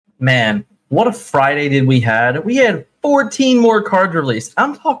Man, what a Friday did we had. We had 14 more cards released.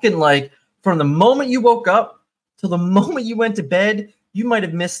 I'm talking like from the moment you woke up to the moment you went to bed, you might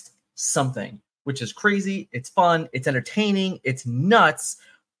have missed something, which is crazy. It's fun. It's entertaining. It's nuts.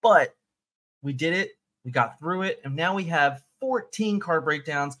 But we did it. We got through it. And now we have 14 card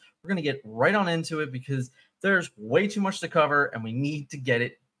breakdowns. We're going to get right on into it because there's way too much to cover and we need to get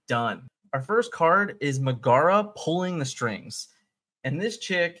it done. Our first card is Megara pulling the strings. And this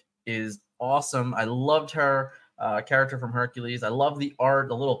chick is awesome. I loved her character from Hercules. I love the art,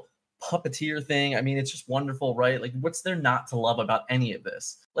 the little puppeteer thing. I mean, it's just wonderful, right? Like, what's there not to love about any of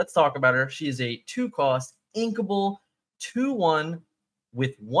this? Let's talk about her. She is a 2-cost, inkable, 2/1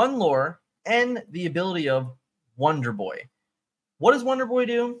 with 1 lore and the ability of Wonder Boy. What does Wonder Boy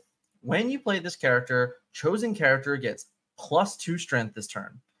do? When you play this character, chosen character gets +2 strength this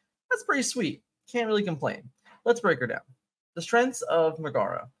turn. That's pretty sweet. Can't really complain. Let's break her down. The strengths of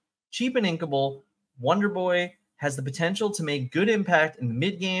Megara. Cheap and inkable, Wonder Boy has the potential to make good impact in the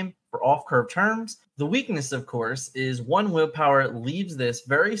mid-game for off-curve terms. The weakness, of course, is 1 willpower leaves this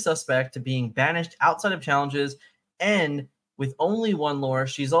very suspect to being banished outside of challenges, and with only 1 lore,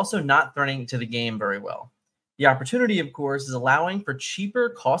 she's also not threatening to the game very well. The opportunity, of course, is allowing for cheaper,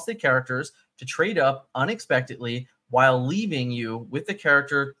 costly characters to trade up unexpectedly while leaving you with the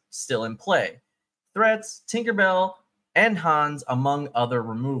character still in play. Threats, Tinkerbell, and Hans, among other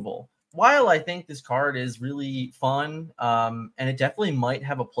removal. While I think this card is really fun, and it definitely might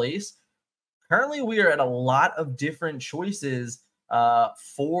have a place, currently we are at a lot of different choices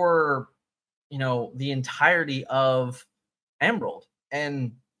for, the entirety of Emerald.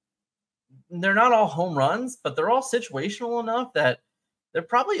 And they're not all home runs, but they're all situational enough that they're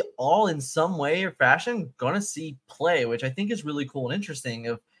probably all in some way or fashion going to see play, which I think is really cool and interesting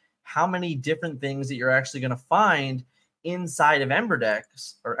of how many different things that you're actually going to find inside of Emerald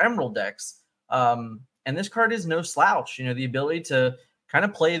decks. And this card is no slouch. The ability to kind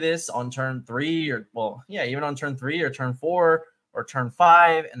of play this on turn 3 even on turn 3 or turn 4 or turn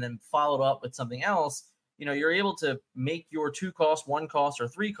 5, and then followed up with something else. You're able to make your 2-cost, 1-cost, or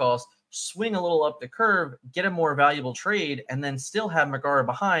 3-cost swing a little up the curve, get a more valuable trade, and then still have Megara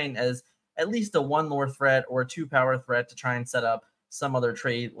behind as at least a 1 lore threat or a 2-power threat to try and set up some other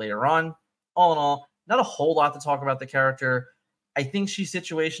trade later on. All in all, not a whole lot to talk about the character. I think she's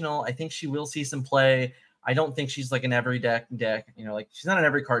situational. I think she will see some play. I don't think she's like an every deck, she's not an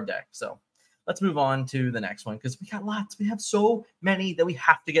every card deck. So let's move on to the next one because we got lots. We have so many that we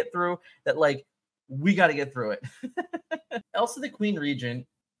have to get through that we got to get through it. Elsa the Queen Regent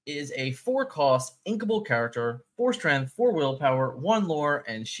is a 4-cost inkable character, 4 strength, 4 willpower, 1 lore,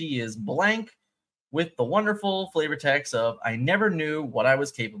 and she is blank with the wonderful flavor text of I never knew what I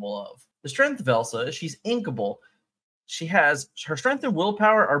was capable of. The strength of Elsa is she's inkable. She has her strength and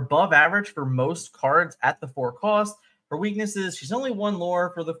willpower are above average for most cards at the 4 cost. Her weaknesses, she's only 1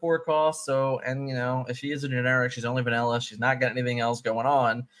 lore for the 4 cost. So, and if she is a generic, she's only vanilla. She's not got anything else going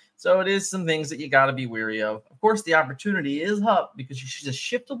on. So it is some things that you got to be weary of. Of course, the opportunity is up because she's a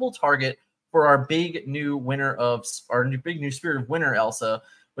shiftable target for our big new winner of our big new Spirit of Winter Elsa,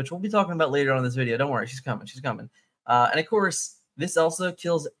 which we'll be talking about later on in this video. Don't worry, she's coming. She's coming. And of course, this Elsa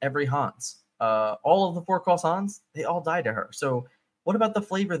kills every Hans. All of the 4-cost Hans, they all die to her. So what about the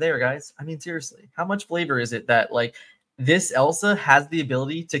flavor there, guys? I mean, seriously, how much flavor is it that this Elsa has the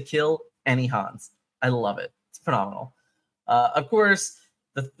ability to kill any Hans? I love it. It's phenomenal. Of course,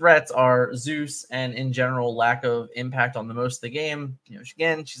 the threats are Zeus and in general lack of impact on the most of the game.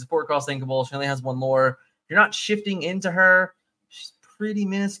 Again, she's a 4-cost inkable. She only has 1 lore. If you're not shifting into her, she's pretty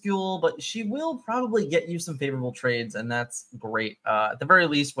minuscule, but she will probably get you some favorable trades, and that's great. At the very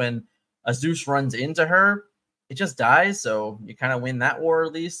least, when a Zeus runs into her, it just dies, so you kind of win that war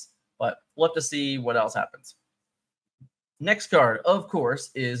at least, but we'll have to see what else happens. Next card, of course,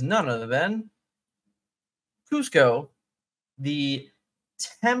 is none other than Kuzco, the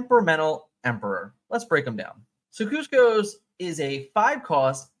Temperamental Emperor. Let's break them down. So Kuzco's is a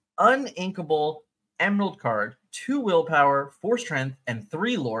 5-cost, uninkable Emerald card, 2 willpower, 4 strength, and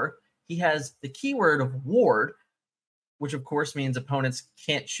 3 lore. He has the keyword of Ward, which of course means opponents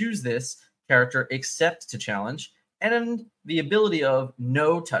can't choose this character except to challenge, and the ability of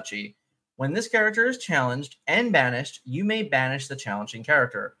No Touchy. When this character is challenged and banished, you may banish the challenging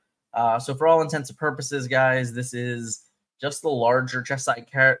character. So for all intents and purposes, guys, this is just the larger chest side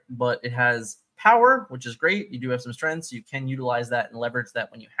carrot, but it has power, which is great. You do have some strength, so you can utilize that and leverage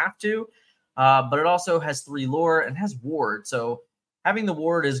that when you have to. But it also has 3 lore and has ward. So having the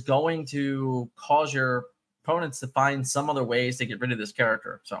ward is going to cause your opponents to find some other ways to get rid of this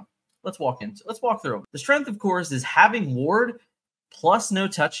character. So let's walk through them. The strength, of course, is having ward plus no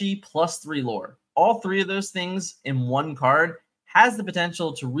touchy, plus 3 lore. All 3 of those things in one card has the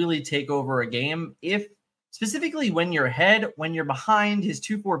potential to really take over a game if specifically when you're ahead. When you're behind, his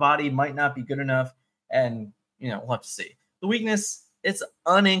 2/4 body might not be good enough, and we'll have to see. The weakness, it's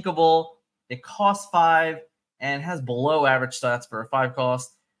uninkable. It costs 5 and has below average stats for a 5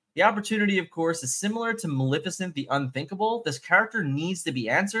 cost. The opportunity, of course, is similar to Maleficent the Unthinkable. This character needs to be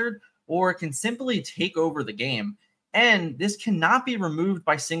answered, or it can simply take over the game. And this cannot be removed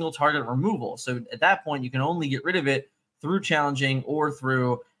by single target removal. So at that point, you can only get rid of it through challenging or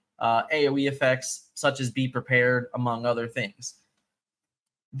through AoE effects, such as Be Prepared, among other things.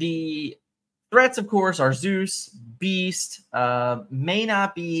 The threats, of course, are Zeus, Beast. May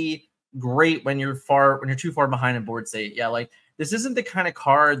not be great when you're too far behind in board state. Yeah, like this isn't the kind of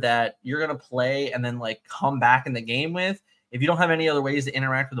card that you're gonna play and then like come back in the game with if you don't have any other ways to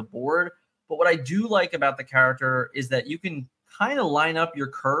interact with the board. But what I do like about the character is that you can kind of line up your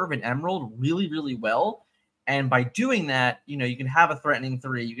curve in Emerald really, really well. And by doing that, you can have a threatening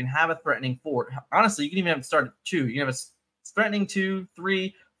 3, you can have a threatening 4. Honestly, you can even have to start at 2. You can have a threatening 2,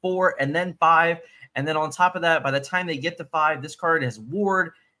 3, 4, and then 5. And then on top of that, by the time they get to 5, this card has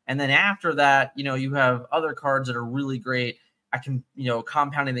Ward. And then after that, you have other cards that are really great. I can,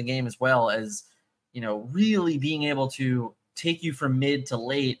 compounding the game as well as, really being able to take you from mid to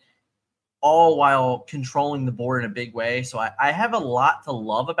late, all while controlling the board in a big way. So I have a lot to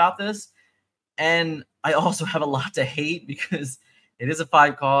love about this. And I also have a lot to hate because it is a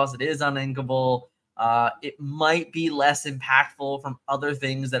 5 cost. It is uninkable. It might be less impactful from other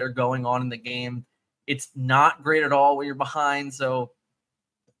things that are going on in the game. It's not great at all when you're behind. So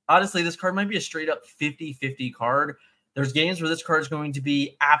honestly, this card might be a straight up 50-50 card. There's games where this card is going to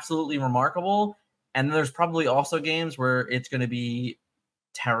be absolutely remarkable. And then there's probably also games where it's going to be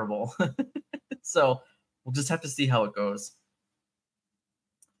terrible. So we'll just have to see how it goes.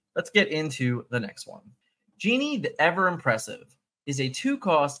 Let's get into the next one. Genie the Ever Impressive is a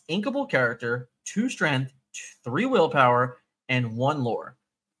 2-cost inkable character, 2 strength, 3 willpower, and 1 lore.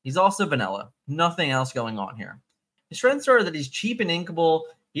 He's also vanilla. Nothing else going on here. His strengths are that he's cheap and inkable.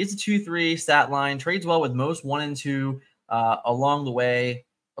 He has a 2/3 stat line, trades well with most 1 and 2 along the way,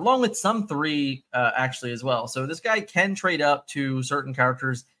 along with some 3 actually as well. So this guy can trade up to certain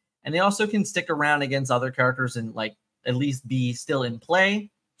characters, and they also can stick around against other characters and like at least be still in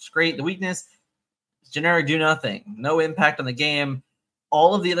play. It's great. The weakness is generic, do nothing, no impact on the game.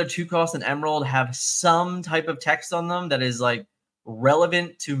 All of the other 2 costs in Emerald have some type of text on them that is like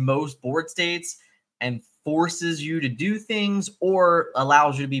relevant to most board states and forces you to do things or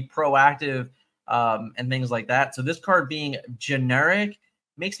allows you to be proactive and things like that. So this card being generic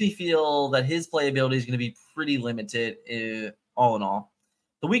makes me feel that his playability is going to be pretty limited all in all.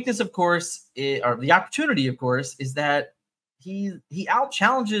 The weakness, of course, or the opportunity, of course, is that he out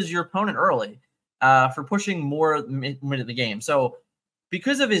challenges your opponent early for pushing more mid of the game. So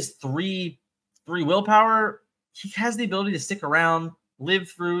because of his 3 willpower, he has the ability to stick around, live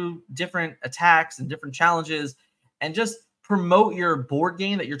through different attacks and different challenges, and just promote your board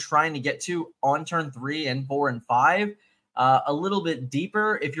game that you're trying to get to on turn 3 and 4 and 5 a little bit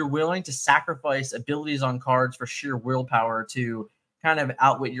deeper if you're willing to sacrifice abilities on cards for sheer willpower to kind of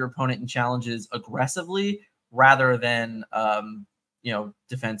outwit your opponent in challenges aggressively rather than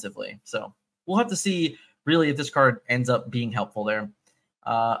defensively. So we'll have to see really if this card ends up being helpful there.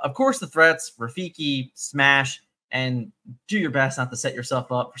 Of course, the threats, Rafiki, Smash, and do your best not to set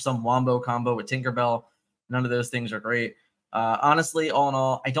yourself up for some wombo combo with Tinkerbell. None of those things are great. Honestly, all in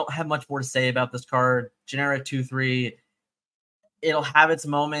all, I don't have much more to say about this card. Generic 2/3. It'll have its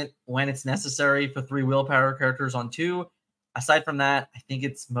moment when it's necessary for 3 willpower characters on 2. Aside from that, I think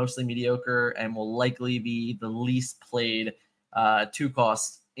it's mostly mediocre and will likely be the least played 2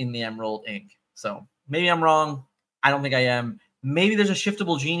 cost in the Emerald Ink. So maybe I'm wrong. I don't think I am. Maybe there's a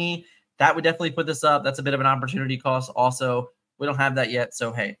shiftable Genie. That would definitely put this up. That's a bit of an opportunity cost also. We don't have that yet.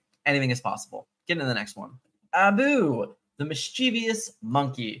 So, hey, anything is possible. Get into the next one. Abu, the Mischievous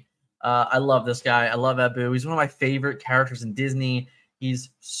Monkey. I love this guy. I love Abu. He's one of my favorite characters in Disney.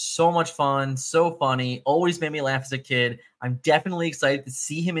 He's so much fun, so funny, always made me laugh as a kid. I'm definitely excited to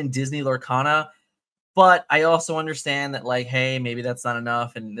see him in Disney Lorcana, but I also understand that, like, hey, maybe that's not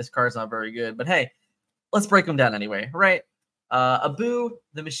enough, and this card's not very good. But hey, let's break him down anyway, right? Abu,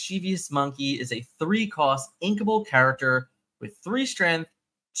 the Mischievous Monkey, is a 3-cost inkable character with 3 strength,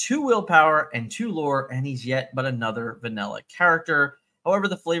 2 willpower, and 2 lore, and he's yet but another vanilla character. However,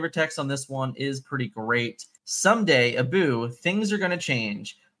 the flavor text on this one is pretty great. Someday, Abu, things are going to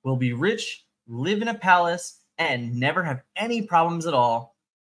change. We'll be rich, live in a palace, and never have any problems at all.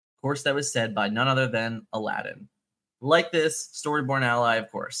 Of course, that was said by none other than Aladdin. like this Storyborn ally,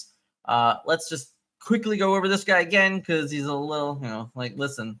 of course. Let's just quickly go over this guy again because he's a little, like,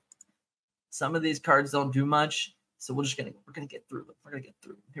 listen, some of these cards don't do much, so we're gonna get through them. We're gonna get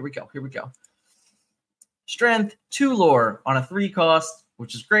through them. Here we go. Strength 2 lore on a 3 cost,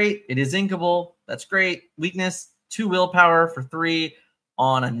 which is great. It is inkable. That's great. Weakness 2 willpower for 3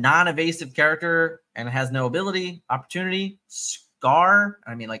 on a non-evasive character, and it has no ability. Opportunity Scar.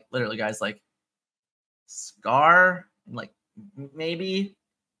 I mean, like, literally, guys, like Scar, like, maybe,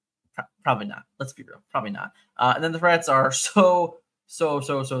 probably not. Let's be real, probably not. And then the threats are so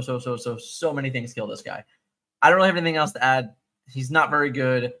many things kill this guy. I don't really have anything else to add. He's not very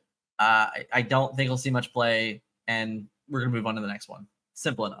good. I don't think he'll see much play, and we're gonna move on to the next one.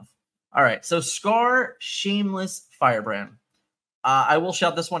 Simple enough. All right, so Scar, Shameless Firebrand. I will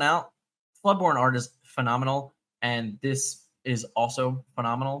shout this one out. Floodborn art is phenomenal, and this is also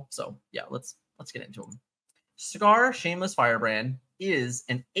phenomenal. So yeah, let's get into them. Scar, Shameless Firebrand is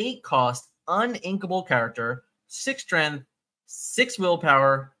an 8 cost uninkable character, 6 strength, 6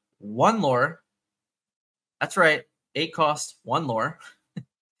 willpower, 1 lore. That's right, 8 cost, 1 lore.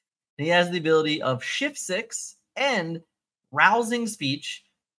 And he has the ability of Shift 6 and Rousing Speech,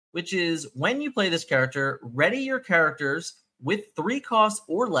 which is when you play this character, ready your characters with 3 costs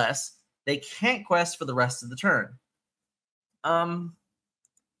or less. They can't quest for the rest of the turn.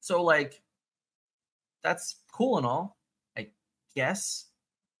 So, like, that's cool and all, I guess.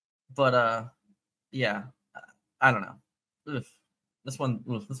 But yeah, I don't know. This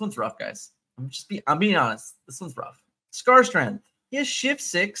one's rough, guys. I'm being honest. This one's rough. Scar Strength. He has Shift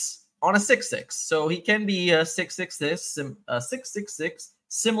 6 on a 6/6, so he can be a 6/6,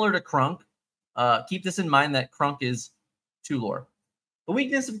 similar to Krunk. Keep this in mind that Krunk is 2 lore. The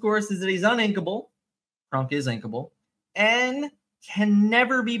weakness, of course, is that he's uninkable. Krunk is inkable and can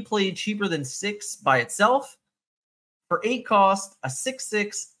never be played cheaper than 6 by itself. For 8 cost, a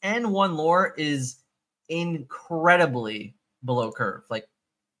 6/6 and 1 lore is incredibly below curve. Like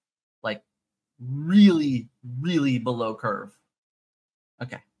really, really below curve.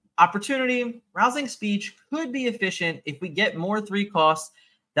 Okay. Opportunity, Rousing Speech could be efficient if we get more 3 costs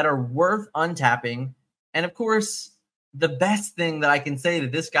that are worth untapping. And of course, the best thing that I can say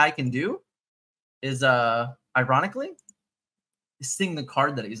that this guy can do is, ironically, is sing the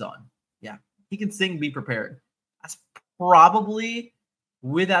card that he's on. Yeah, he can sing Be Prepared. That's probably,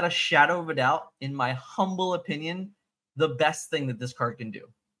 without a shadow of a doubt, in my humble opinion, the best thing that this card can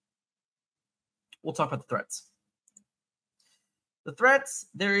do. We'll talk about the threats. The threats,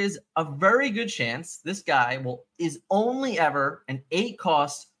 there is a very good chance this guy is only ever an 8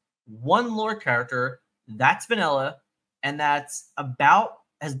 cost, 1 lore character. That's vanilla, and that's about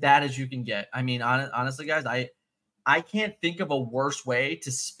as bad as you can get. I mean, honestly, guys, I can't think of a worse way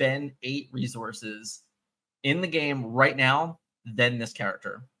to spend 8 resources in the game right now than this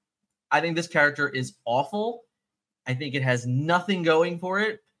character. I think this character is awful. I think it has nothing going for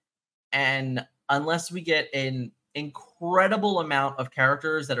it. And unless we get an incredible amount of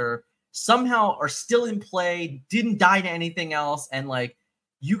characters that are still in play, didn't die to anything else, and like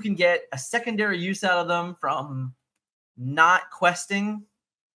you can get a secondary use out of them from not questing,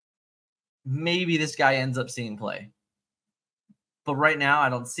 maybe this guy ends up seeing play. But right now, I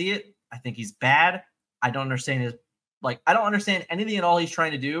don't see it. I think he's bad. I don't understand anything at all he's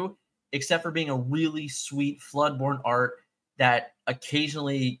trying to do, except for being a really sweet Floodborn art that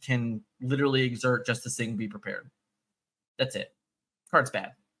occasionally can literally exert just to sing Be Prepared. That's it. Card's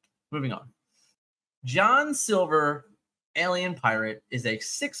bad. Moving on. John Silver, Alien Pirate, is a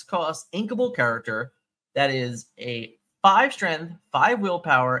 6 cost inkable character that is a 5 strength, 5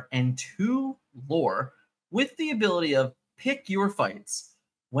 willpower, and 2 lore with the ability of Pick Your Fights.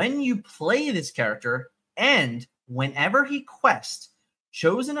 When you play this character and whenever he quests,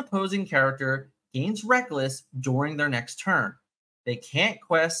 chosen opposing character gains Reckless during their next turn. They can't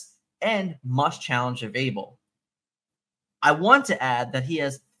quest and must challenge if able. I want to add that he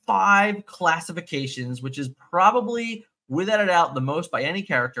has 5 classifications, which is probably, without a doubt, the most by any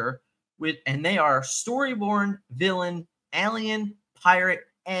character, and they are Storyborn, Villain, Alien, Pirate,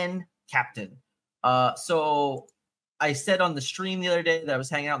 and Captain. So I said on the stream the other day that I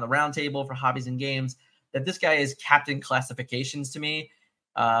was hanging out in the round table for hobbies and games that this guy is Captain classifications to me.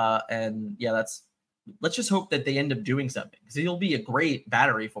 And yeah, let's just hope that they end up doing something, because he'll be a great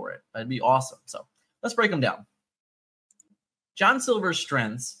battery for it. That'd be awesome. So let's break him down. John Silver's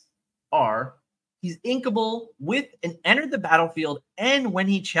strengths are he's inkable with an enter the battlefield and when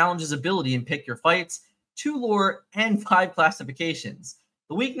he challenges ability and Pick Your Fights, 2 lore, and 5 classifications.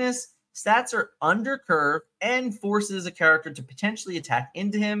 The weakness, stats are under curve and forces a character to potentially attack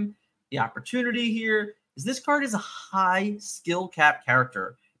into him. The opportunity here, is this card is a high skill cap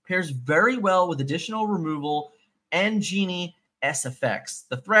character, pairs very well with additional removal and Genie S effects.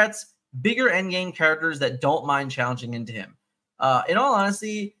 The threats, bigger endgame characters that don't mind challenging into him. In all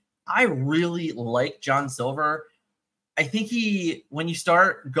honesty, I really like John Silver. I think when you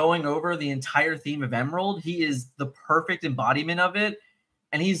start going over the entire theme of Emerald, he is the perfect embodiment of it.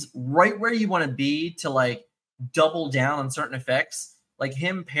 And he's right where you want to be to like double down on certain effects, like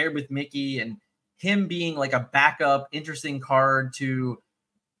him paired with Mickey and him being like a backup, interesting card to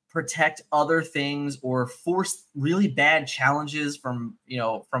protect other things or force really bad challenges from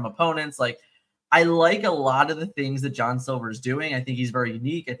opponents. Like, I like a lot of the things that John Silver is doing. I think he's very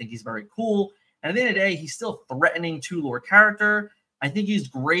unique. I think he's very cool. And at the end of the day, he's still threatening two-lore character. I think he's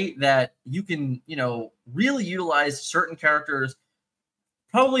great that you can, really utilize certain characters,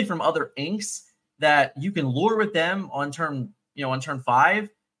 probably from other inks, that you can lure with them on turn 5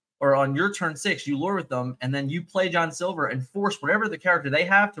 or on your turn 6, you lure with them, and then you play John Silver and force whatever the character they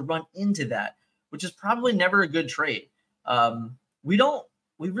have to run into that, which is probably never a good trade.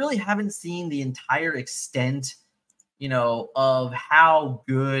 We really haven't seen the entire extent, of how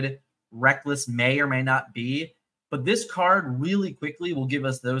good Reckless may or may not be, but this card really quickly will give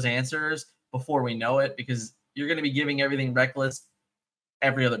us those answers before we know it, because you're going to be giving everything Reckless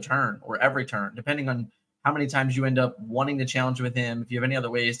every other turn or every turn, depending on how many times you end up wanting to challenge with him, if you have any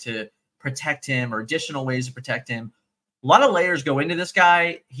other ways to protect him or additional ways to protect him. A lot of layers go into this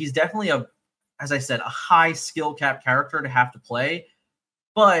guy. He's definitely as I said, a high skill cap character to have to play,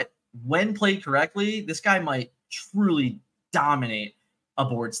 but when played correctly, this guy might truly dominate a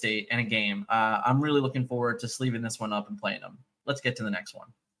board state and a game. I'm really looking forward to sleeving this one up and playing him. Let's get to the next one.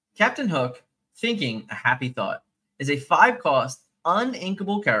 Captain Hook, Thinking a Happy Thought, is a 5-cost,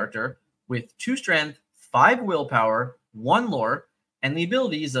 uninkable character with 2 strength, 5 willpower, 1 lore, and the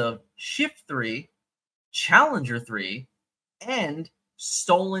abilities of Shift 3, Challenger 3, and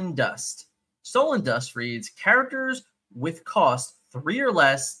Stolen Dust. Stolen Dust reads, characters with cost 3 or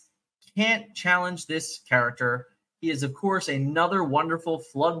less can't challenge this character. He is, of course, another wonderful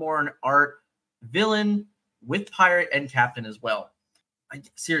Floodborn art villain with pirate and captain as well.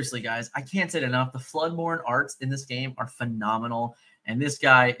 Seriously, guys, I can't say it enough. The Floodborn arts in this game are phenomenal, and this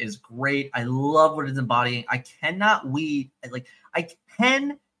guy is great. I love what it's embodying. I cannot wait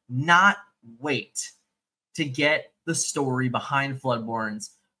to get the story behind Floodborns.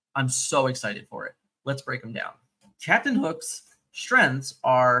 I'm so excited for it. Let's break them down. Captain Hook's strengths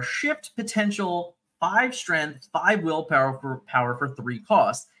are Shift Potential, 5 strength, 5 willpower for 3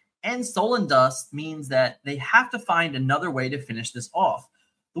 costs. And Stolen Dust means that they have to find another way to finish this off.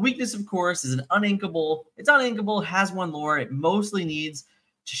 The weakness, of course, is uninkable. It's uninkable, has 1 lore. It mostly needs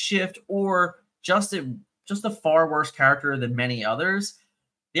to shift or just a far worse character than many others.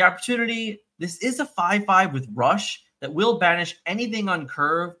 The opportunity, this is a 5/5 with Rush that will banish anything on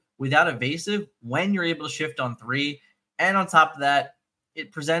curve without evasive when you're able to shift on 3. And on top of that,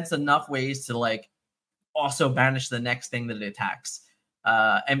 it presents enough ways to also banish the next thing that it attacks.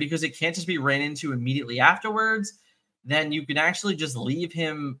 And because it can't just be ran into immediately afterwards, then you can actually just leave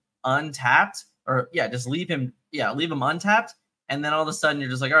him untapped, leave him untapped. And then all of a sudden you're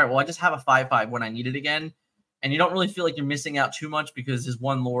just like, all right, well, I just have a 5/5 when I need it again. And you don't really feel like you're missing out too much because his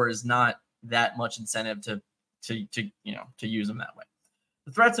 1 lore is not that much incentive to use him that way.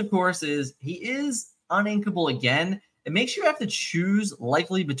 The threats, of course, is he is uninkable again. It makes you have to choose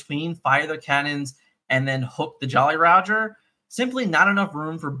likely between Fire the Cannons and then Hook the Jolly Roger. Simply not enough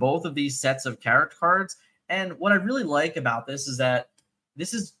room for both of these sets of character cards. And what I really like about this is that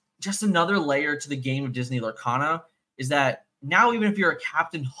this is just another layer to the game of Disney Lorcana, is that now even if you're a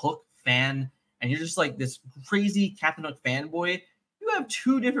Captain Hook fan and you're just like this crazy Captain Hook fanboy, you have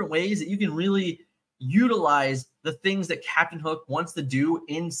 2 different ways that you can really utilize the things that Captain Hook wants to do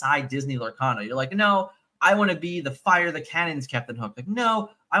inside Disney Lorcana. You're like, no, I want to be the Fire the Cannons Captain Hook. Like, no,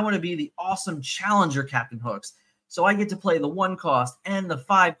 I want to be the awesome Challenger Captain Hooks. So I get to play the 1 cost and the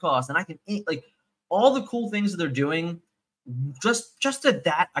 5 cost, and I can all the cool things that they're doing. Just at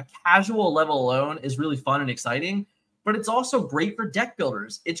a casual level alone is really fun and exciting. But it's also great for deck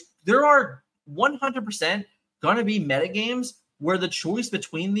builders. There are 100% going to be metagames where the choice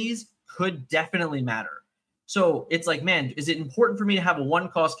between these could definitely matter. So it's like, man, is it important for me to have a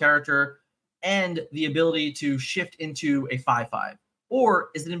 1-cost character and the ability to shift into a 5/5? Or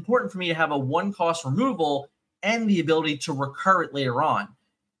is it important for me to have a 1-cost removal and the ability to recur it later on?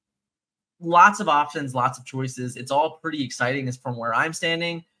 Lots of options, lots of choices. It's all pretty exciting as from where I'm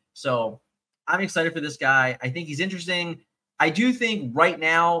standing. So I'm excited for this guy. I think he's interesting. I do think right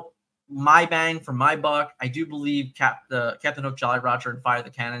now, my bang for my buck, I do believe the Captain Hook, Jolly Roger, and Fire the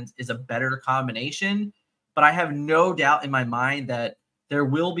Cannons is a better combination. but I have no doubt in my mind that there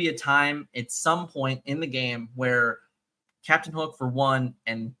will be a time at some point in the game where Captain Hook for 1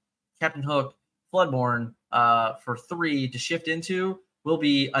 and Captain Hook Floodborn for 3 to shift into will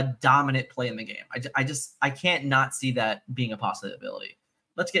be a dominant play in the game. I can't not see that being a possibility.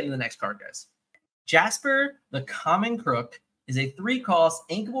 Let's get into the next card, guys. Jasper, the Common Crook, is a 3-cost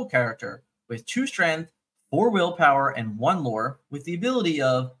inkable character with 2 strength, 4 willpower, and 1 lore with the ability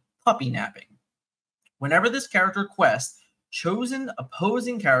of puppy napping. Whenever this character quests, chosen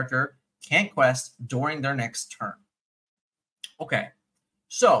opposing character can't quest during their next turn. Okay,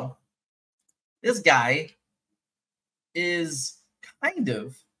 so this guy is kind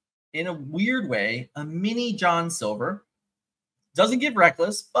of, in a weird way, a mini John Silver. Doesn't give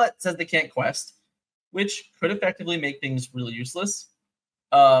Reckless, but says they can't quest, which could effectively make things really useless.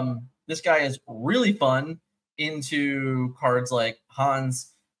 This guy is really fun into cards like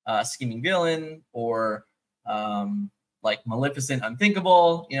Hans, Scheming Villain, or like Maleficent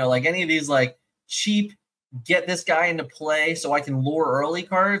Unthinkable. You know, like any of these like cheap, get this guy into play so I can lure early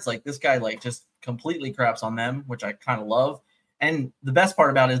cards. Like this guy like just completely craps on them, which I kind of love. And the best part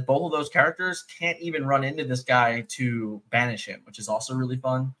about it is both of those characters can't even run into this guy to banish him, which is also really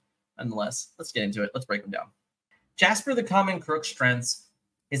fun. Nonetheless, let's get into it. Let's break them down. Jasper the Common Crook strengths.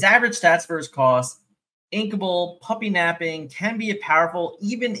 His average stats for his cost, inkable, puppy napping, can be powerful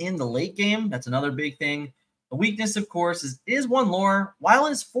even in the late game. That's another big thing. The weakness, of course, is 1 lore. While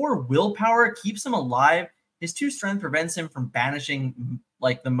his 4 willpower keeps him alive, his 2 strength prevents him from banishing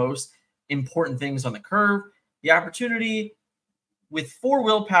like the most important things on the curve. The opportunity with 4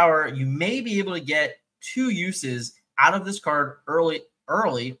 willpower, you may be able to get 2 uses out of this card early,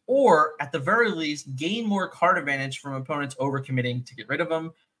 or at the very least, gain more card advantage from opponents overcommitting to get rid of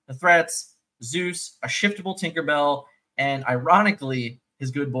them. The threats, Zeus, a shiftable Tinkerbell, and ironically,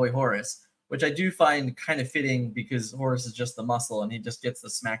 his good boy Horus, which I do find kind of fitting because Horus is just the muscle and he just gets to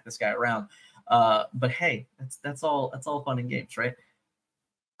smack this guy around. But hey, that's all fun and games, right?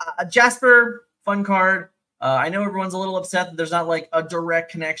 Jasper, fun card. I know everyone's a little upset that there's not like a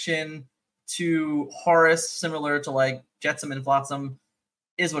direct connection to Horus, similar to like Jetsam and Flotsam.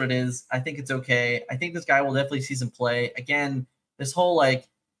 Is what it is. I think it's okay. I think this guy will definitely see some play. Again, this whole like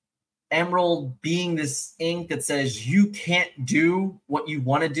Emerald being this ink that says you can't do what you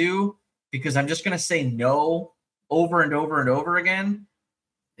want to do because I'm just going to say no over and over and over again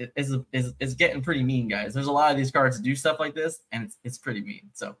is getting pretty mean, guys. There's a lot of these cards that do stuff like this, and it's pretty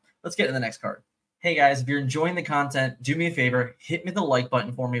mean. So let's get to the next card. Hey guys, if you're enjoying the content, do me a favor, hit me the like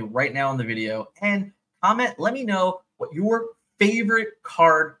button for me right now in the video and comment. Let me know what your favorite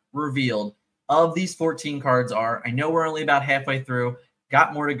card revealed of these 14 cards are. I know we're only about halfway through,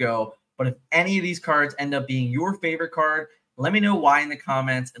 got more to go, but if any of these cards end up being your favorite card, let me know why in the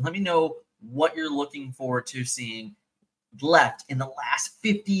comments and let me know what you're looking forward to seeing left in the last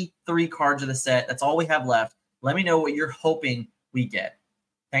 53 cards of the set. That's all we have left. Let me know what you're hoping we get.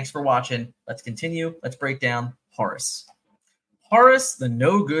 Thanks for watching. Let's continue. Let's break down Horus. Horus, the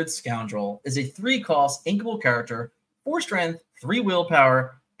No Good Scoundrel, is a 3-cost inkable character, 4 strength, 3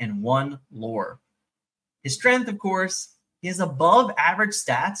 willpower, and 1 lore. His strength, of course, he has above average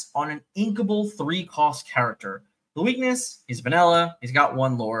stats on an inkable 3-cost character. The weakness, he's vanilla. He's got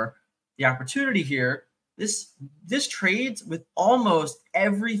 1 lore. The opportunity here, this trades with almost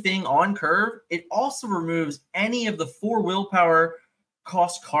everything on curve. It also removes any of the 4 willpower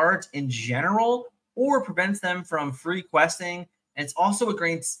cost cards in general or prevents them from free questing. And it's also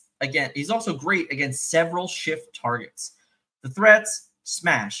he's also great against several shift targets. The threats,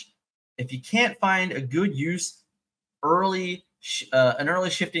 smash. If you can't find a good use, an early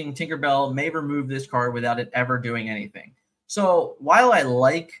shifting Tinkerbell may remove this card without it ever doing anything. So while I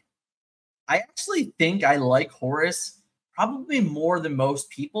actually think I like Horus probably more than most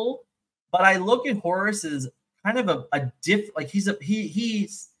people, but I look at Horus as kind of he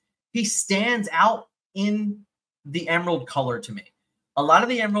stands out in the Emerald color to me. A lot of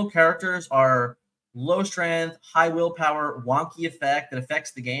the Emerald characters are low strength, high willpower, wonky effect that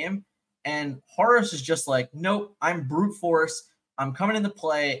affects the game. And Horus is just like, nope, I'm brute force. I'm coming into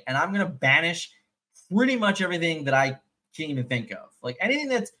play and I'm going to banish pretty much everything that I can't even think of. Like anything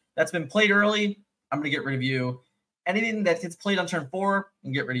that's been played early, I'm going to get rid of you. Anything that gets played on turn 4,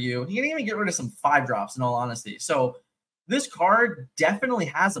 and get rid of you. He can even get rid of some 5-drops, in all honesty. So this card definitely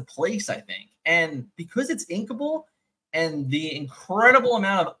has a place, I think. And because it's inkable and the incredible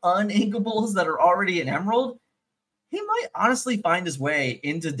amount of uninkables that are already in Emerald, he might honestly find his way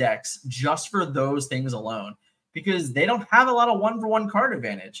into decks just for those things alone because they don't have a lot of 1-for-1 card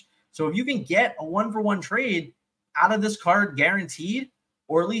advantage. So if you can get a 1-for-1 trade out of this card guaranteed,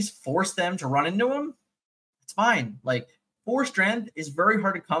 or at least force them to run into him, It's fine. Like 4 strength is very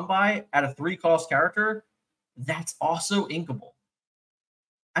hard to come by at a 3-cost character that's also inkable.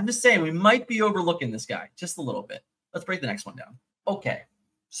 I'm just saying we might be overlooking this guy just a little bit. Let's break the next one down. Okay,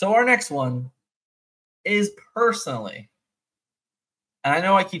 so our next one is personally, and I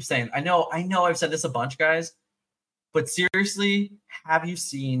know I keep saying, I know I've said this a bunch, guys, but seriously, have you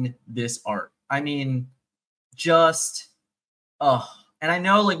seen this art? I mean, just, and I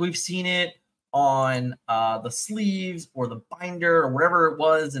know like we've seen it on the sleeves or the binder or whatever it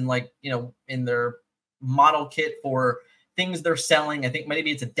was, and like, you know, in their model kit for things they're selling. I think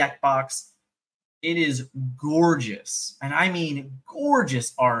maybe it's a deck box. It is gorgeous, and I mean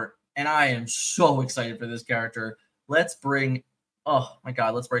gorgeous art, and I am so excited for this character. Let's bring, oh my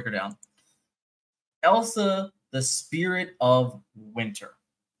god, let's break her down. Elsa, the Spirit of Winter,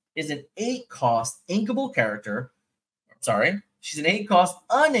 is an 8-cost inkable character. Sorry, she's an 8-cost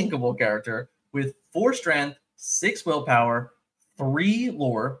uninkable character with 4 strength, 6 willpower, 3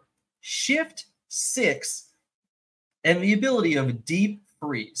 lore, shift 6, and the ability of Deep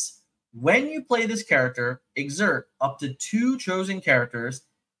Freeze. When you play this character, exert up to 2 chosen characters.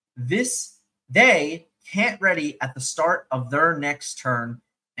 They can't ready at the start of their next turn.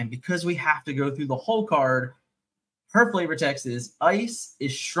 And because we have to go through the whole card, her flavor text is ice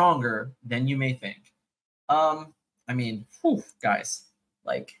is stronger than you may think. I mean, guys,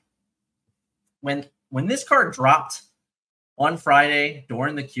 like when this card dropped on Friday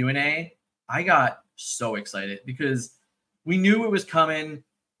during the Q&A, I got so excited because we knew it was coming.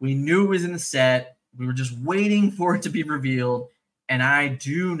 We knew it was in the set. We were just waiting for it to be revealed. And I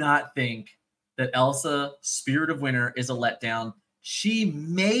do not think that Elsa, Spirit of Winter, is a letdown. She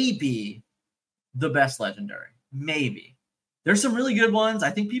may be the best legendary. Maybe. There's some really good ones.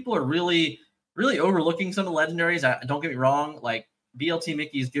 I think people are really, really overlooking some of the legendaries. Don't get me wrong. Like, BLT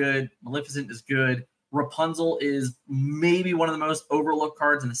Mickey is good. Maleficent is good. Rapunzel is maybe one of the most overlooked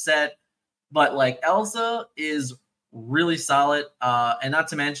cards in the set. But, like, Elsa is really solid. And not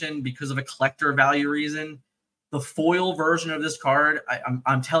to mention, because of a collector value reason, the foil version of this card,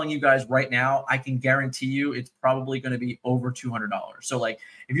 I'm telling you guys right now, I can guarantee you it's probably going to be over $200. So, like,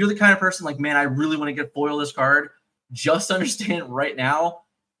 if you're the kind of person like, man, I really want to get foil this card, just understand right now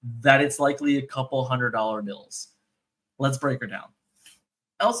that it's likely a couple $100 bills. Let's break her down.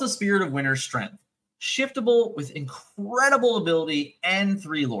 Elsa, Spirit of Winter, strength. Shiftable with incredible ability and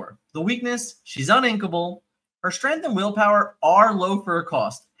 3 lore. The weakness, she's uninkable. Her strength and willpower are low for her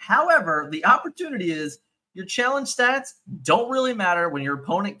cost. However, the opportunity is your challenge stats don't really matter when your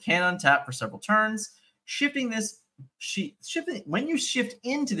opponent can untap for several turns. When you shift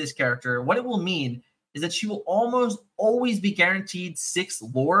into this character, what it will mean is that she will almost always be guaranteed 6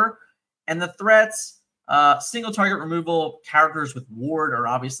 lore, and the threats, single target removal, characters with ward are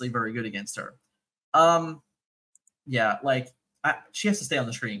obviously very good against her. Yeah, like she has to stay on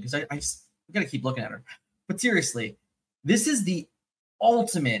the screen because I gotta keep looking at her. But seriously, this is the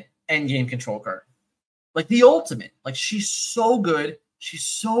ultimate endgame control card. Like the ultimate. Like she's so good. She's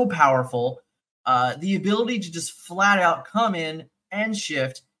so powerful. The ability to just flat out come in and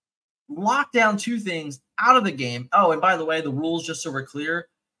shift, lock down 2 things out of the game. Oh, and by the way, the rules, just so we're clear,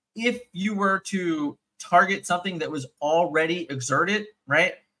 if you were to target something that was already exerted,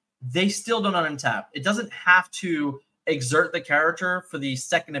 right, they still don't untap. It doesn't have to exert the character for the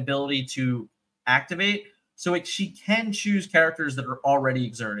second ability to activate. So she can choose characters that are already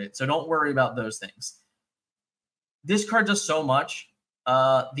exerted. So don't worry about those things. This card does so much.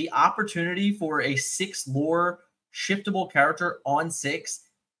 The opportunity for a 6 lore shiftable character on 6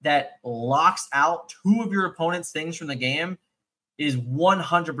 that locks out 2 of your opponent's things from the game is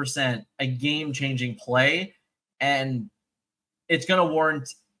 100% a game-changing play. And it's going to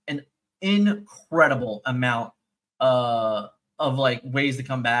warrant an incredible amount of like ways to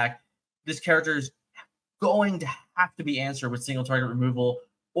come back. This character is going to have to be answered with single target removal,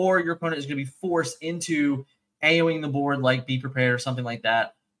 or your opponent is going to be forced into AoEing the board like Be Prepared or something like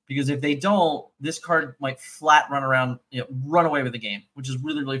that. Because if they don't, this card might flat run around, run away with the game, which is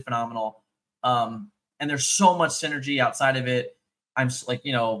really, really phenomenal. And there's so much synergy outside of it. I'm like,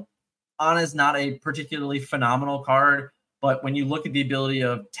 Anna's not a particularly phenomenal card, but when you look at the ability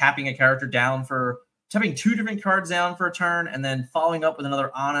of tapping a character down tapping 2 different cards down for a turn and then following up with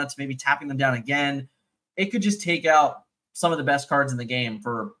another Anna to maybe tapping them down again, it could just take out some of the best cards in the game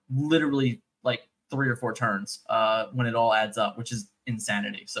for literally like 3 or 4 turns when it all adds up, which is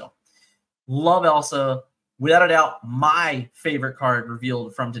insanity. So love Elsa. Without a doubt, my favorite card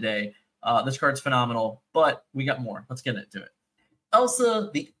revealed from today. This card's phenomenal, but we got more. Let's get into it. Elsa,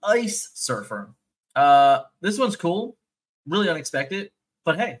 the Ice Surfer. This one's cool. Really unexpected,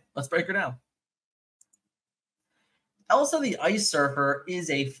 but hey, let's break her down. Elsa the Ice Surfer is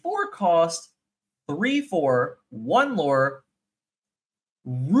a 4-cost, 3/4, 1 lore,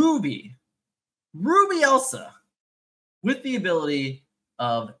 Ruby Elsa with the ability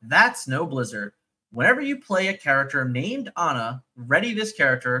of That's No Blizzard. Whenever you play a character named Anna, ready this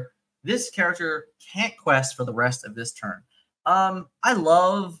character can't quest for the rest of this turn. I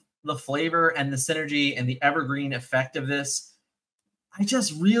love the flavor and the synergy and the evergreen effect of this. I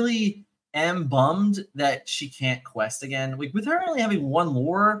just really am bummed that she can't quest again. Like, with her only having 1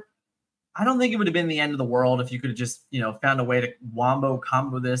 lore, I don't think it would have been the end of the world if you could have just, found a way to wombo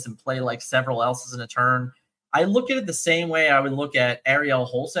combo this and play like several Elsas in a turn. I look at it the same way I would look at Ariel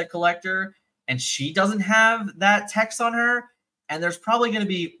Wholeset Collector, and she doesn't have that text on her. And there's probably going to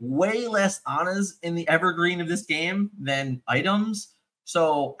be way less Annas in the evergreen of this game than items.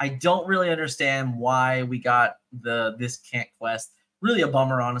 So I don't really understand why we got this can't quest. Really a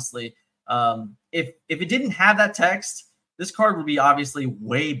bummer, honestly. If it didn't have that text, this card would be obviously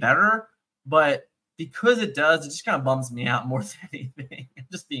way better. But because it does, it just kind of bums me out more than anything. I'm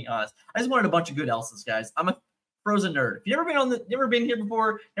just being honest. I just wanted a bunch of good Elsas, guys. I'm a Frozen nerd. If you've never been here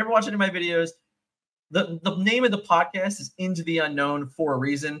before, never watched any of my videos, the name of the podcast is Into the Unknown for a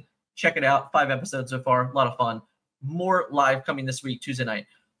reason. Check it out. 5 episodes so far. A lot of fun. More live coming this week, Tuesday night.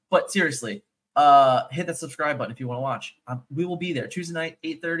 But seriously, hit that subscribe button if you want to watch. We will be there Tuesday night,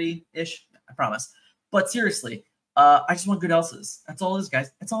 8:30-ish. I promise. But seriously, I just want good Elsas. That's all it is,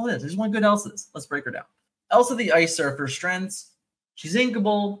 guys. That's all it is. I just want good Elsas. Let's break her down. Elsa the Ice Surfer, strengths. She's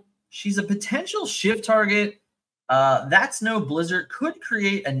inkable. She's a potential shift target. That's No Blizzard could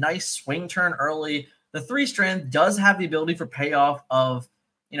create a nice swing turn early. The 3 strength does have the ability for payoff of,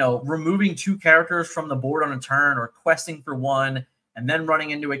 removing 2 characters from the board on a turn or questing for 1 and then running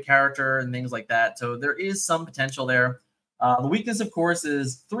into a character and things like that. So there is some potential there. The weakness, of course,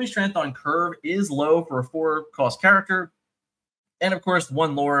 is 3 strength on curve is low for a 4-cost character. And of course,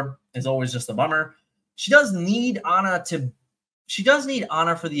 1 lore is always just a bummer. She does need Anna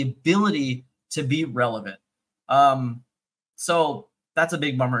for the ability to be relevant. So that's a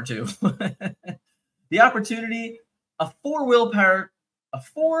big bummer too. The opportunity, a 4 willpower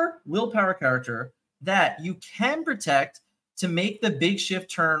character that you can protect to make the big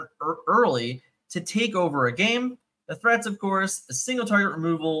shift turn early to take over a game. The threats, of course, a single target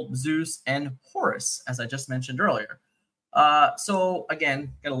removal, Zeus, and Horus, as I just mentioned earlier. So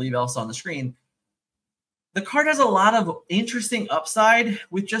again, gotta leave Elsa on the screen. The card has a lot of interesting upside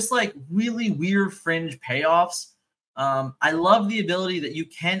with just like really weird fringe payoffs. I love the ability that you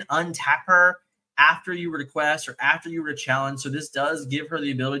can untap her after you were to quest or after you were to challenge. So this does give her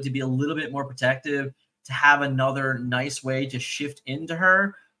the ability to be a little bit more protective, to have another nice way to shift into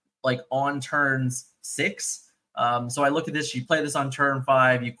her, like on turns 6. So I look at this, you play this on turn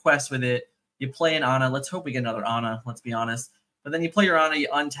 5, you quest with it, you play an Anna. Let's hope we get another Anna, let's be honest. But then you play your Anna, you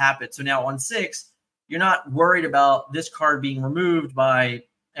untap it. So now on 6, you're not worried about this card being removed by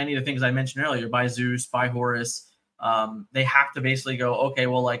any of the things I mentioned earlier, by Zeus, by Horus. They have to basically go, okay,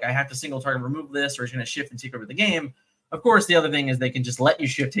 well, like I have to single target remove this, or it's going to shift and take over the game. Of course, the other thing is they can just let you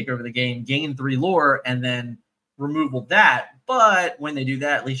shift, take over the game, gain 3 lore, and then removal that. But when they do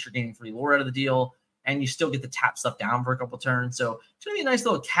that, at least you're gaining 3 lore out of the deal, and you still get to tap stuff down for a couple turns. So it's going to be a nice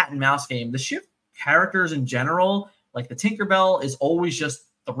little cat and mouse game. The shift characters in general, like the Tinkerbell, is always just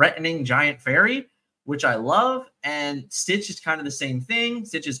threatening giant fairy, which I love. And Stitch is kind of the same thing.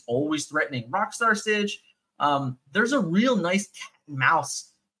 Stitch is always threatening Rockstar Stitch. There's a real nice cat and mouse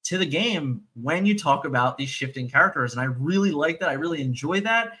to the game when you talk about these shifting characters. And I really like that. I really enjoy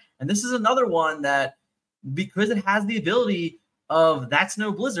that. And this is another one that, because it has the ability of That's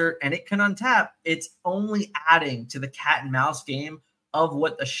No Blizzard and it can untap, it's only adding to the cat and mouse game of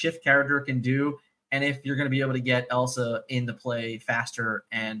what a shift character can do. And if you're going to be able to get Elsa into play faster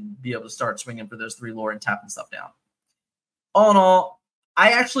and be able to start swinging for those 3 lore and tapping stuff down. All in all,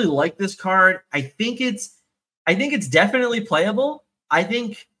 I actually like this card. I think it's definitely playable. I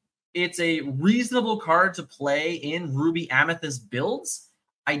think it's a reasonable card to play in Ruby Amethyst builds.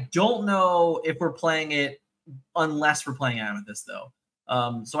 I don't know if we're playing it unless we're playing Amethyst, though.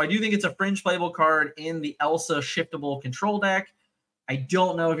 So I do think it's a fringe playable card in the Elsa shiftable control deck. I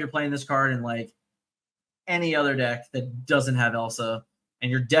don't know if you're playing this card in like any other deck that doesn't have Elsa, and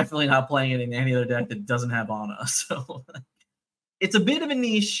you're definitely not playing it in any other deck that doesn't have Anna. So it's a bit of a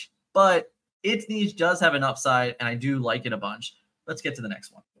niche, but its niche does have an upside, and I do like it a bunch. Let's get to the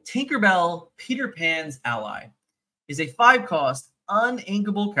next one. Tinkerbell, Peter Pan's ally, is a 5-cost,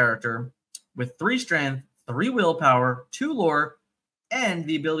 uninkable character with 3 strength, 3 willpower, 2 lore, and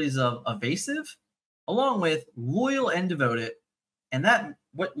the abilities of evasive, along with loyal and devoted. And that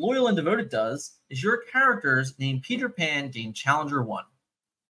what Loyal and Devoted does is your characters named Peter Pan gain Challenger 1.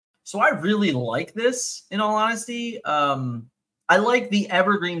 So I really like this, in all honesty. I like the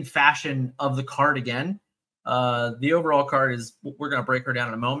evergreen fashion of the card again. The overall card is, we're going to break her down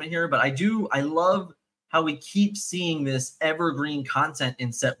in a moment here, but I love how we keep seeing this evergreen content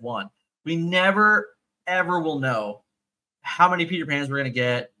in set 1. We never, ever will know how many Peter Pans we're going to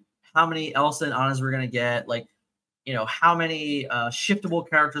get, how many Elsa and Annas we're going to get, like, how many shiftable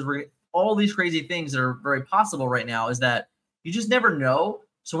characters we're going to, all these crazy things that are very possible right now is that you just never know.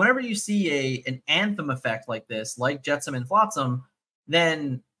 So whenever you see an anthem effect like this, like Jetsam and Flotsam,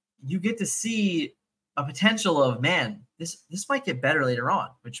 then you get to see a potential of, man, this might get better later on,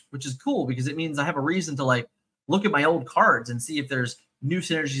 which is cool because it means I have a reason to like look at my old cards and see if there's new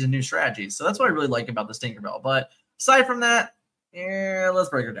synergies and new strategies. So that's what I really like about this Tinkerbell. But aside from that, let's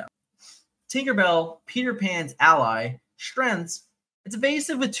break her down. Tinkerbell, Peter Pan's ally, strengths, it's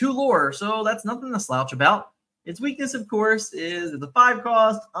evasive with 2 lore, so that's nothing to slouch about. Its weakness, of course, is it's a 5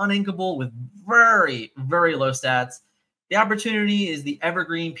 cost, uninkable with very, very low stats. The opportunity is the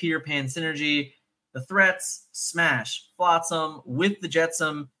evergreen Peter Pan synergy. The threats, Smash, Flotsam, with the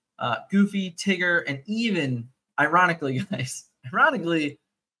Jetsam, Goofy, Tigger, and even, ironically, guys,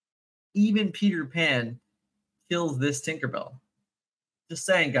 even Peter Pan kills this Tinkerbell. Just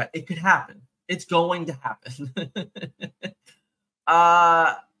saying, guys, it could happen. It's going to happen.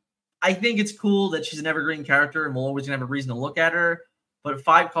 I think it's cool that she's an evergreen character and we'll always gonna have a reason to look at her. But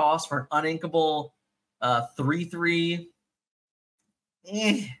 5 costs for an uninkable 3/3.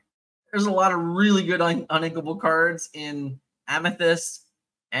 There's a lot of really good uninkable cards in Amethyst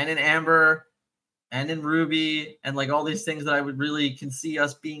and in Amber and in Ruby and like all these things that I would really can see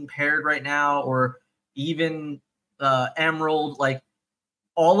us being paired right now, or even Emerald, like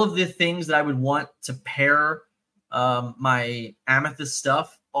all of the things that I would want to pair my Amethyst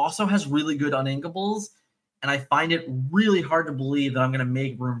stuff also has really good uninkables, and I find it really hard to believe that I'm going to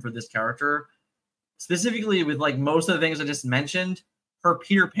make room for this character. Specifically with like most of the things I just mentioned, her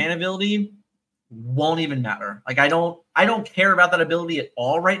Peter Pan ability won't even matter. Like I don't care about that ability at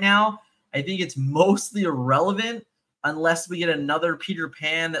all right now. I think it's mostly irrelevant unless we get another Peter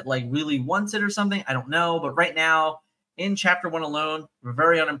Pan that like really wants it or something. I don't know, but right now in chapter 1 alone, we're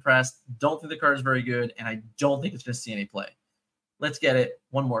very unimpressed. Don't think the card is very good, and I don't think it's going to see any play. Let's get it.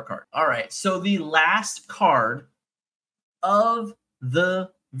 One more card. All right. So the last card of the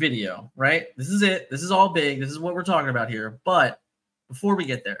video, right? This is it. This is all big. This is what we're talking about here. But before we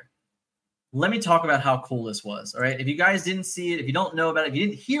get there, let me talk about how cool this was. All right. If you guys didn't see it, if you don't know about it, if you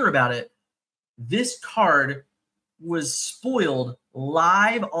didn't hear about it, this card was spoiled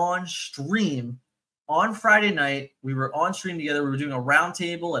live on stream on Friday night. We were on stream together. We were doing a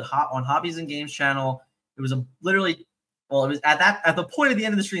roundtable on Hobbies and Games channel. It was literally, well, it was at the point of the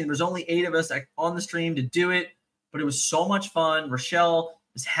end of the stream, there was only 8 of us on the stream to do it, but it was so much fun. Rochelle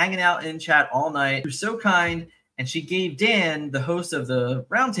was hanging out in chat all night. She was so kind, and she gave Dan, the host of the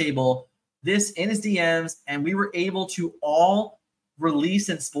roundtable, this in his DMs, and we were able to all release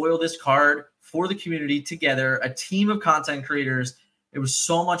and spoil this card for the community together, a team of content creators. It was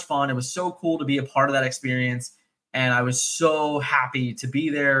so much fun. It was so cool to be a part of that experience, and I was so happy to be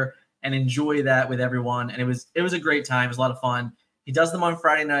there and enjoy that with everyone. And it was a great time. It was a lot of fun. He does them on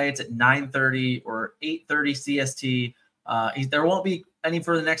Friday nights at 9:30 or 8:30 CST. There won't be any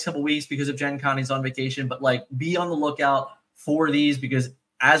for the next couple weeks because of Gen Con. He's on vacation, but like be on the lookout for these because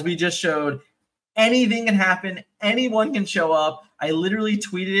as we just showed, anything can happen. Anyone can show up. I literally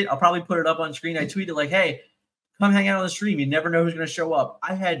tweeted it. I'll probably put it up on screen. I tweeted like, hey, come hang out on the stream. You never know who's going to show up.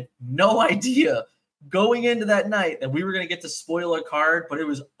 I had no idea going into that night that we were going to get to spoil a card, but it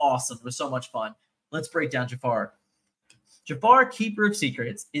was awesome. It was so much fun. Let's break down Jafar. Jafar, Keeper of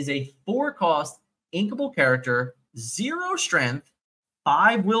Secrets, is a 4-cost inkable character, 0 strength,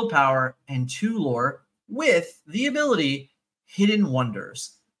 5 willpower, and 2 lore with the ability Hidden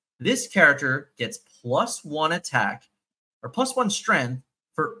Wonders. This character gets +1 attack or +1 strength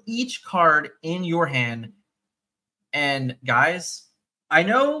for each card in your hand. And guys, I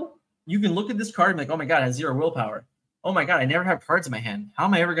know you can look at this card and be like, oh my God, it has 0 willpower. Oh my God, I never have cards in my hand. How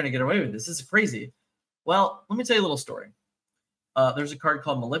am I ever going to get away with this? This is crazy. Well, let me tell you a little story. There's a card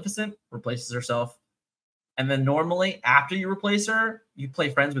called Maleficent, replaces herself. And then normally after you replace her, you play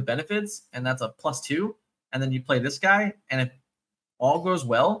Friends with Benefits, and that's a +2. And then you play this guy, and if all goes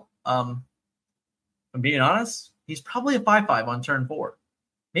well, if I'm being honest, he's probably a 5/5 on turn 4.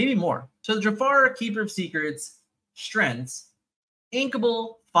 Maybe more. So the Jafar, Keeper of Secrets, strengths,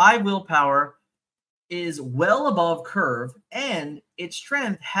 inkable, 5 willpower, is well above curve, and its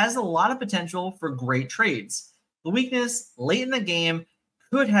strength has a lot of potential for great trades. The weakness, late in the game,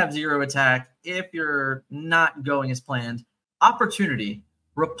 could have 0 attack if you're not going as planned. Opportunity,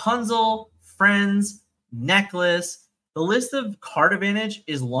 Rapunzel, Friends, Necklace. The list of card advantage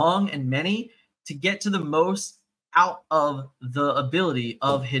is long and many to get to the most out of the ability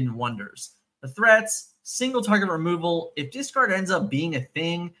of Hidden Wonders. The threats, single target removal. If discard ends up being a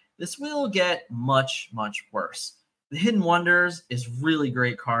thing, this will get much, much worse. The Hidden Wonders is really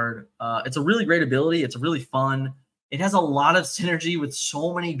great card. It's a really great ability. It's really fun. It has a lot of synergy with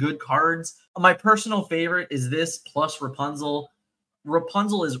so many good cards. My personal favorite is this plus Rapunzel.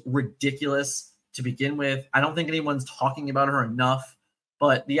 Rapunzel is ridiculous to begin with. I don't think anyone's talking about her enough.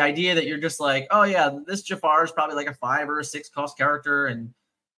 But the idea that you're just like, oh yeah, this Jafar is probably like a 5 or a 6 cost character, and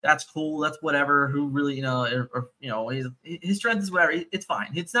that's cool. That's whatever. Who really, his strength is whatever. It's fine.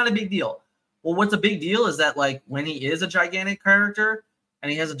 It's not a big deal. Well, what's a big deal is that like when he is a gigantic character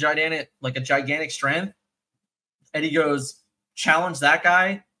and he has a gigantic strength, and he goes challenge that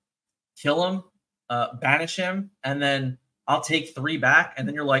guy, kill him, banish him, and then I'll take 3 back, and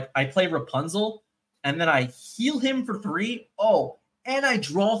then you're like, I play Rapunzel, and then I heal him for 3. Oh. And I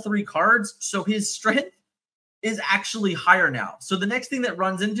draw 3 cards, so his strength is actually higher now. So the next thing that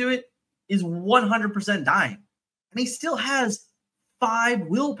runs into it is 100% dying. And he still has 5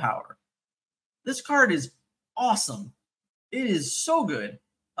 willpower. This card is awesome. It is so good.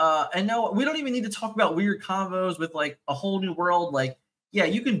 And no, we don't even need to talk about weird combos with like a whole new world. Like, yeah,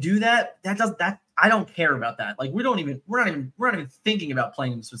 you can do that. I don't care about that. Like, we're not even thinking about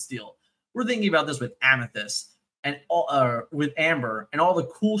playing this with Steel. We're thinking about this with Amethyst. And all, with Amber and all the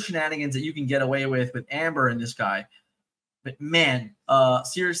cool shenanigans that you can get away with Amber and this guy. But man,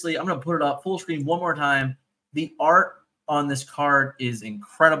 seriously, I'm going to put it up full screen one more time. The art on this card is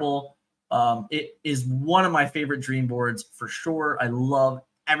incredible. It is one of my favorite dream boards for sure. I love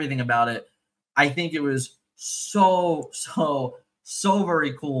everything about it. I think it was so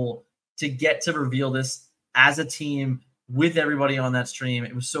very cool to get to reveal this as a team with everybody on that stream.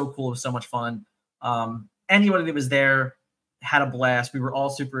 It was so cool. It was so much fun. Anybody that was there had a blast. We were all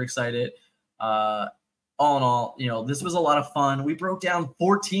super excited. All in all, this was a lot of fun. We broke down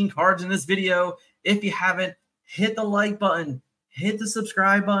 14 cards in this video. If you haven't, hit the like button, hit the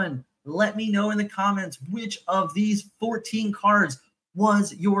subscribe button. Let me know in the comments which of these 14 cards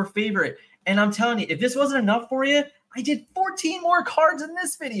was your favorite. And I'm telling you, if this wasn't enough for you, I did 14 more cards in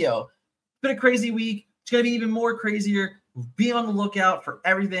this video. It's been a crazy week. It's going to be even more crazier. Be on the lookout for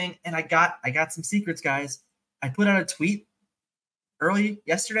everything. And I got some secrets, guys. I put out a tweet early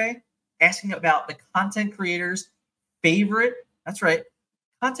yesterday asking about the content creators' favorite, that's right,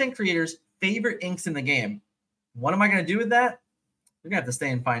 content creators' favorite inks in the game. What am I going to do with that? You're going to have to stay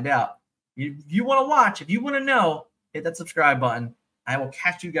and find out. You want to watch, if you want to know, hit that subscribe button. I will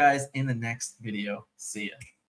catch you guys in the next video. See ya.